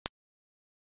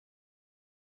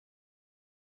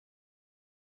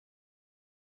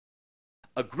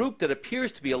a group that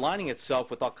appears to be aligning itself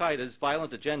with al-Qaeda's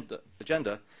violent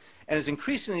agenda and is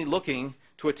increasingly looking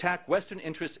to attack Western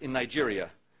interests in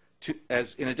Nigeria,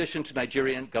 in addition to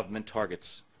Nigerian government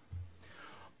targets.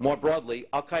 More broadly,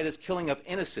 al-Qaeda's killing of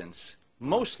innocents,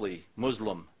 mostly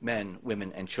Muslim men,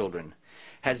 women, and children,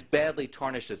 has badly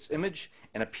tarnished its image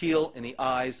and appeal in the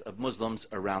eyes of Muslims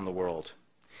around the world.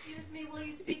 Excuse me, will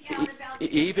you speak out about the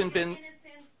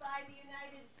innocence by the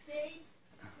United States?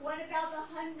 What about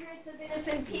the hundreds of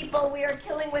innocent people we are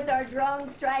killing with our drone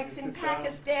strikes in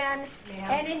Pakistan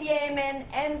and in Yemen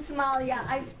and Somalia?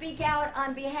 I speak out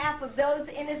on behalf of those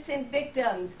innocent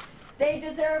victims. They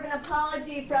deserve an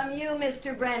apology from you,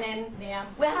 Mr. Brennan.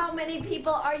 Well, how many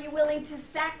people are you willing to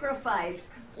sacrifice?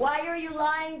 Why are you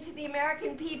lying to the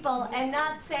American people and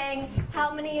not saying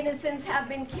how many innocents have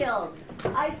been killed?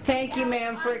 Thank you,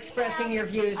 ma'am, for expressing your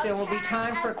views. There will be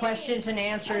time for questions and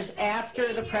answers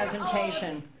after the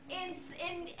presentation. In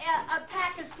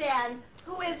Pakistan,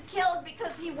 who is killed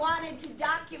because he wanted to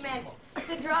document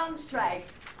the drone strikes.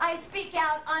 I speak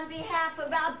out on behalf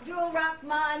of Abdul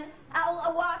Rahman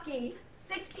al-Awaki,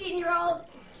 16-year-old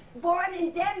born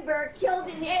in Denver, killed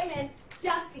in Yemen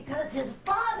just because his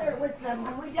father was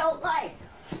someone we don't like.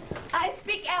 I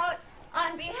speak out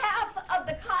on behalf of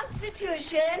the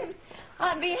Constitution,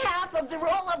 on behalf of the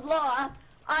rule of law.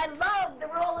 I love the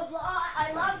rule of law.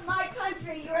 I love my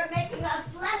country. You are making us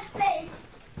less safe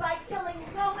by killing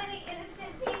so many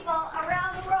innocent people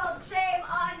around the world. Shame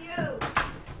on you.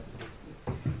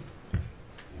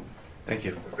 Thank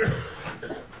you.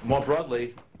 More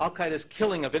broadly, al-Qaeda's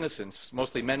killing of innocents,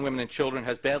 mostly men, women, and children,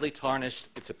 has badly tarnished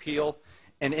its appeal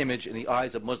and image in the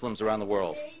eyes of Muslims around the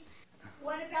world.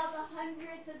 What about the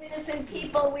hundreds of innocent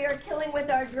people we are killing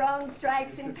with our drone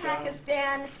strikes in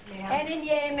Pakistan and in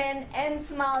Yemen and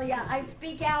Somalia? I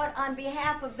speak out on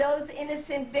behalf of those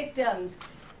innocent victims.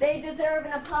 They deserve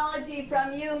an apology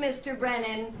from you, Mr.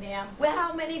 Brennan. Well,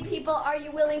 how many people are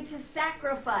you willing to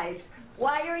sacrifice?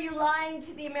 Why are you lying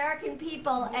to the American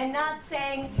people and not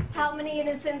saying how many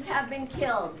innocents have been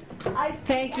killed?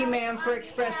 Thank you, ma'am, for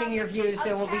expressing your views.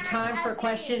 There will be time for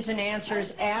questions and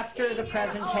answers after the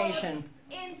presentation.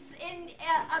 In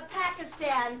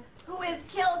Pakistan, who is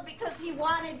killed because he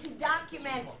wanted to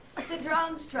document the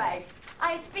drone strikes.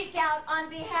 I speak out on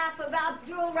behalf of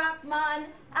Abdul Rahman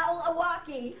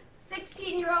al-Awaki,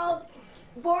 16-year-old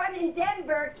born in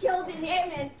Denver, killed in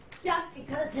Yemen just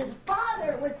because his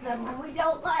father was someone we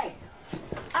don't like.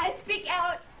 I speak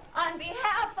out on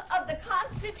behalf of the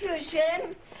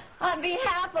Constitution, on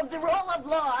behalf of the rule of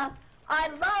law. I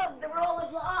love the rule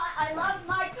of law. I love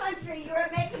my country. You are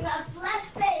making us less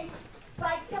safe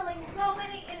by killing so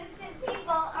many innocent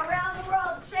people around the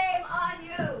world. Shame on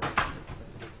you.